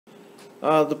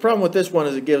The problem with this one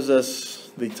is it gives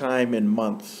us the time in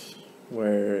months,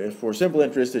 where if for simple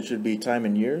interest it should be time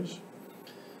in years.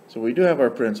 So we do have our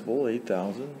principal,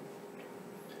 8,000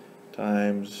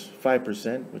 times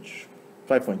 5%, which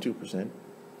 5.2%,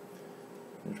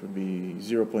 which would be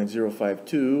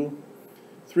 0.052.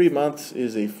 3 months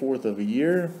is a fourth of a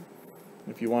year.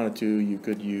 If you wanted to, you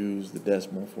could use the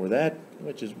decimal for that,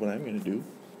 which is what I'm going to do.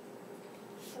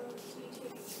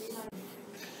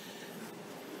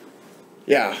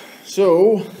 Yeah,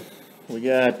 so we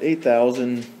got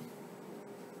 8,000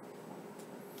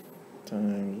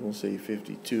 times, we'll say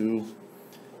 52,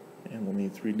 and we'll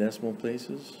need 3 decimal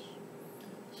places.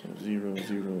 So 0,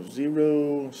 0,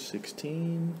 0,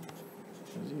 16,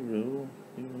 0,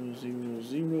 0, 0,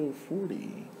 0,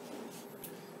 40.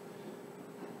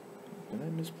 Did I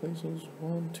misplace those?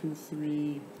 1, 2,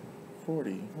 3,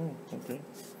 40. Oh, okay.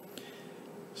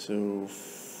 So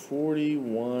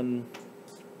 41,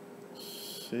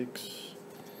 6.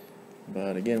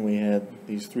 But again, we had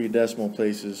these 3 decimal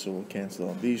places, so we'll cancel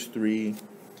out these 3.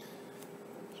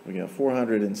 So we got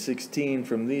 416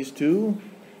 from these 2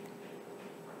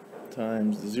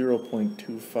 times the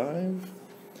 0.25.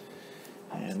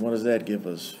 And what does that give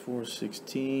us?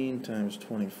 416 times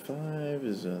 25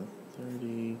 is a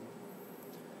 30.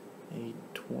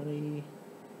 820,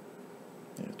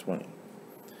 yeah, 20,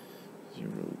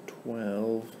 0,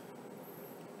 12,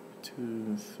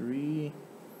 2, 3,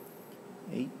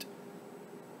 8,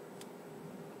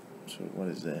 so what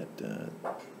is that,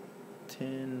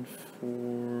 10,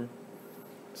 4,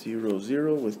 0,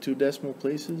 0 with 2 decimal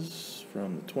places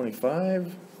from the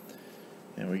 25,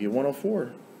 and we get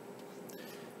 104,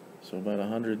 so about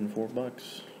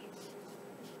 $104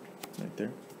 right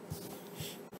there.